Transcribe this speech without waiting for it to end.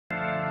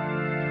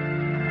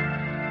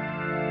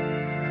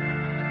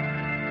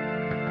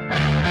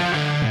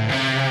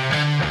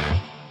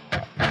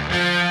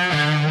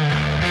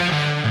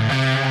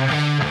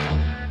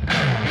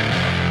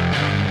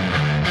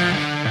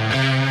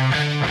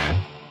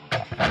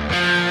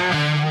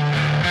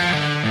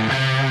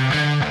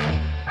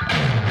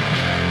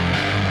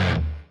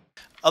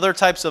other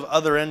types of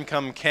other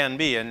income can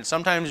be, and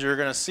sometimes you're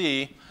going to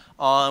see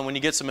when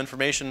you get some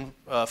information,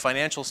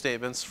 financial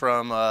statements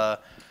from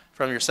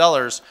your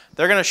sellers,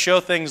 they're going to show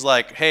things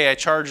like, hey, I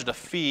charged a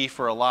fee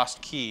for a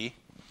lost key,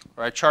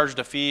 or I charged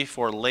a fee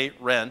for late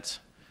rent,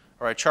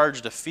 or I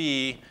charged a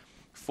fee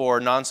for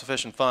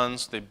non-sufficient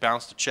funds, they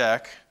bounced a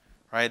check,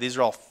 right? These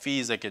are all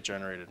fees that get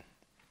generated.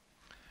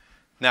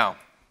 Now,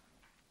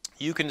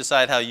 you can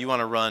decide how you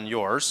want to run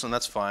yours, and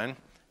that's fine.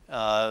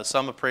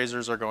 Some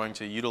appraisers are going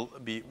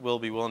to will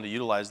be willing to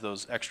utilize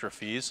those extra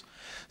fees.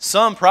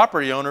 Some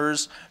property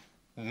owners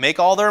make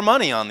all their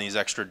money on these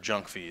extra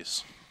junk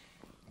fees.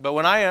 But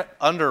when I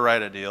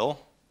underwrite a deal,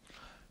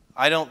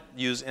 I don't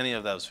use any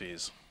of those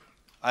fees.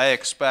 I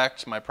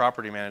expect my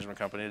property management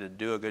company to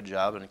do a good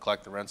job and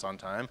collect the rents on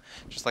time,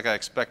 just like I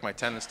expect my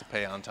tenants to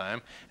pay on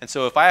time. And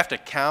so if I have to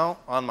count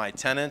on my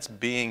tenants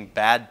being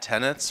bad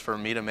tenants for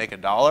me to make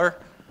 $1,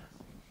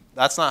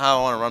 that's not how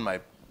I want to run my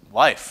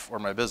life or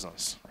my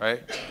business,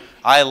 right?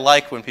 I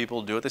like when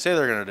people do what they say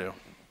they're going to do.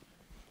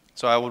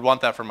 So I would want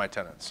that for my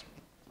tenants.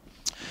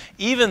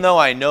 Even though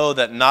I know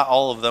that not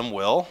all of them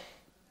will,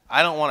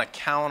 I don't want to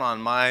count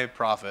on my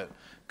profit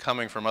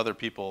coming from other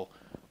people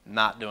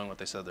not doing what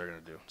they said they're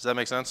going to do. Does that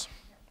make sense?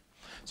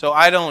 So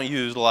I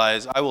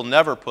will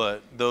never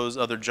put those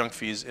other junk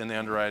fees in the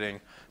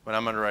underwriting when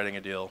I'm underwriting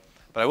a deal.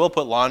 But I will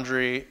put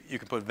laundry, you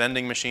can put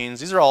vending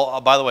machines. These are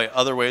all, by the way,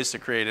 other ways to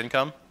create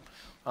income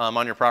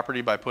on your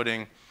property by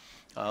putting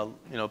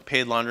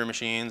paid laundry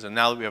machines, and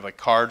now that we have like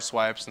card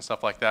swipes and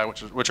stuff like that,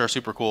 which are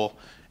super cool,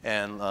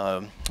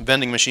 and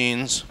vending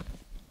machines.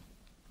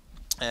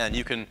 And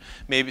you can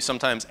maybe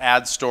sometimes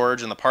add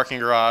storage in the parking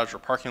garage or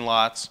parking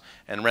lots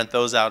and rent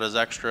those out as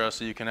extra,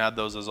 so you can add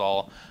those as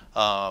all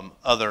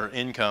other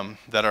income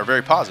that are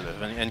very positive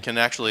and can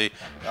actually,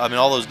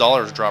 all those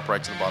dollars drop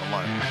right to the bottom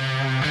line.